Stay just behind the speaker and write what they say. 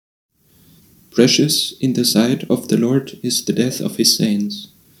Precious in the sight of the Lord is the death of his saints.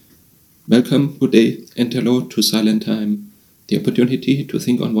 Welcome, good day, and hello to Silent Time, the opportunity to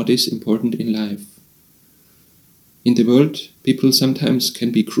think on what is important in life. In the world, people sometimes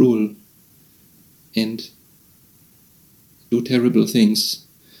can be cruel and do terrible things.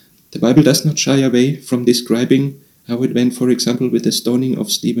 The Bible does not shy away from describing how it went, for example, with the stoning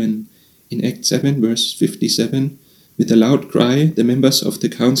of Stephen. In Acts 7, verse 57, with a loud cry, the members of the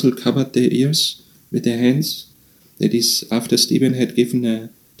council covered their ears with their hands. That is, after Stephen had given a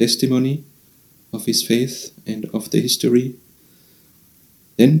testimony of his faith and of the history.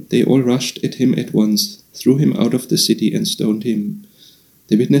 Then they all rushed at him at once, threw him out of the city and stoned him.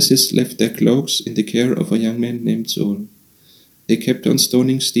 The witnesses left their cloaks in the care of a young man named Saul. They kept on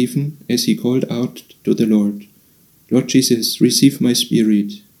stoning Stephen as he called out to the Lord, "Lord Jesus, receive my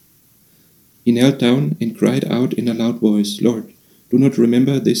spirit." He knelt down and cried out in a loud voice, "Lord, do not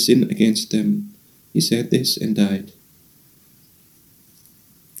remember this sin against them." He said this and died.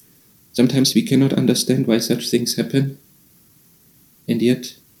 Sometimes we cannot understand why such things happen, and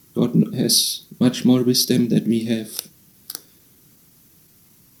yet God has much more wisdom than we have.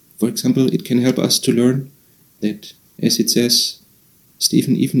 For example, it can help us to learn that, as it says,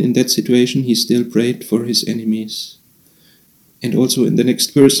 Stephen, even in that situation, he still prayed for his enemies. And also in the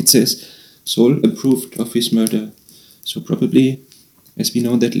next verse it says, Saul approved of his murder. So probably, as we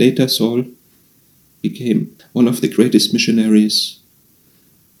know that later Saul became one of the greatest missionaries.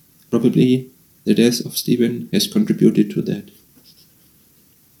 Probably the death of Stephen has contributed to that.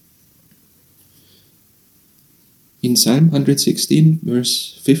 In Psalm 116,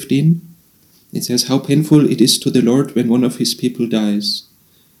 verse 15, it says, "How painful it is to the Lord when one of his people dies.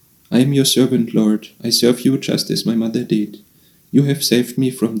 I am your servant, Lord. I serve you just as my mother did. You have saved me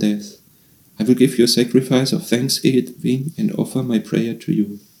from death. I will give you a sacrifice of thanksgiving and offer my prayer to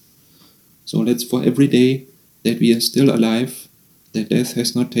you." So let's, for every day that we are still alive, that death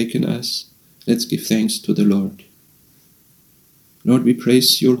has not taken us, let's give thanks to the Lord. Lord, we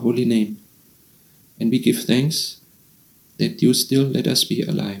praise your holy name, and we give thanks that you still let us be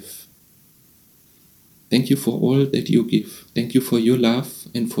alive. Thank you for all that you give. Thank you for your love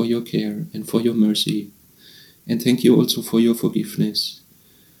and for your care and for your mercy. And thank you also for your forgiveness.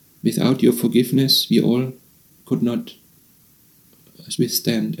 Without your forgiveness, we all could not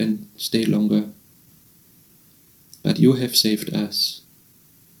withstand and stay longer. But you have saved us,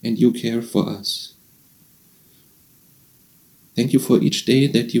 and you care for us. Thank you for each day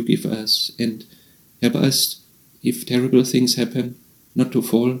that you give us, and help us, if terrible things happen, not to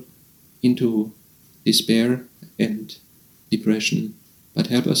fall into despair and depression, but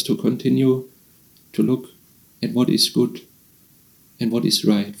help us to continue to look at what is good and what is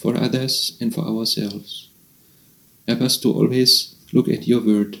right for others and for ourselves. Help us to always look at your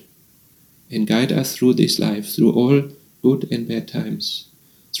word and guide us through this life, through all good and bad times,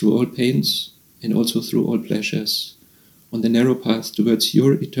 through all pains and also through all pleasures, on the narrow path towards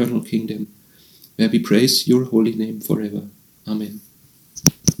your eternal kingdom, where we praise your holy name forever. Amen.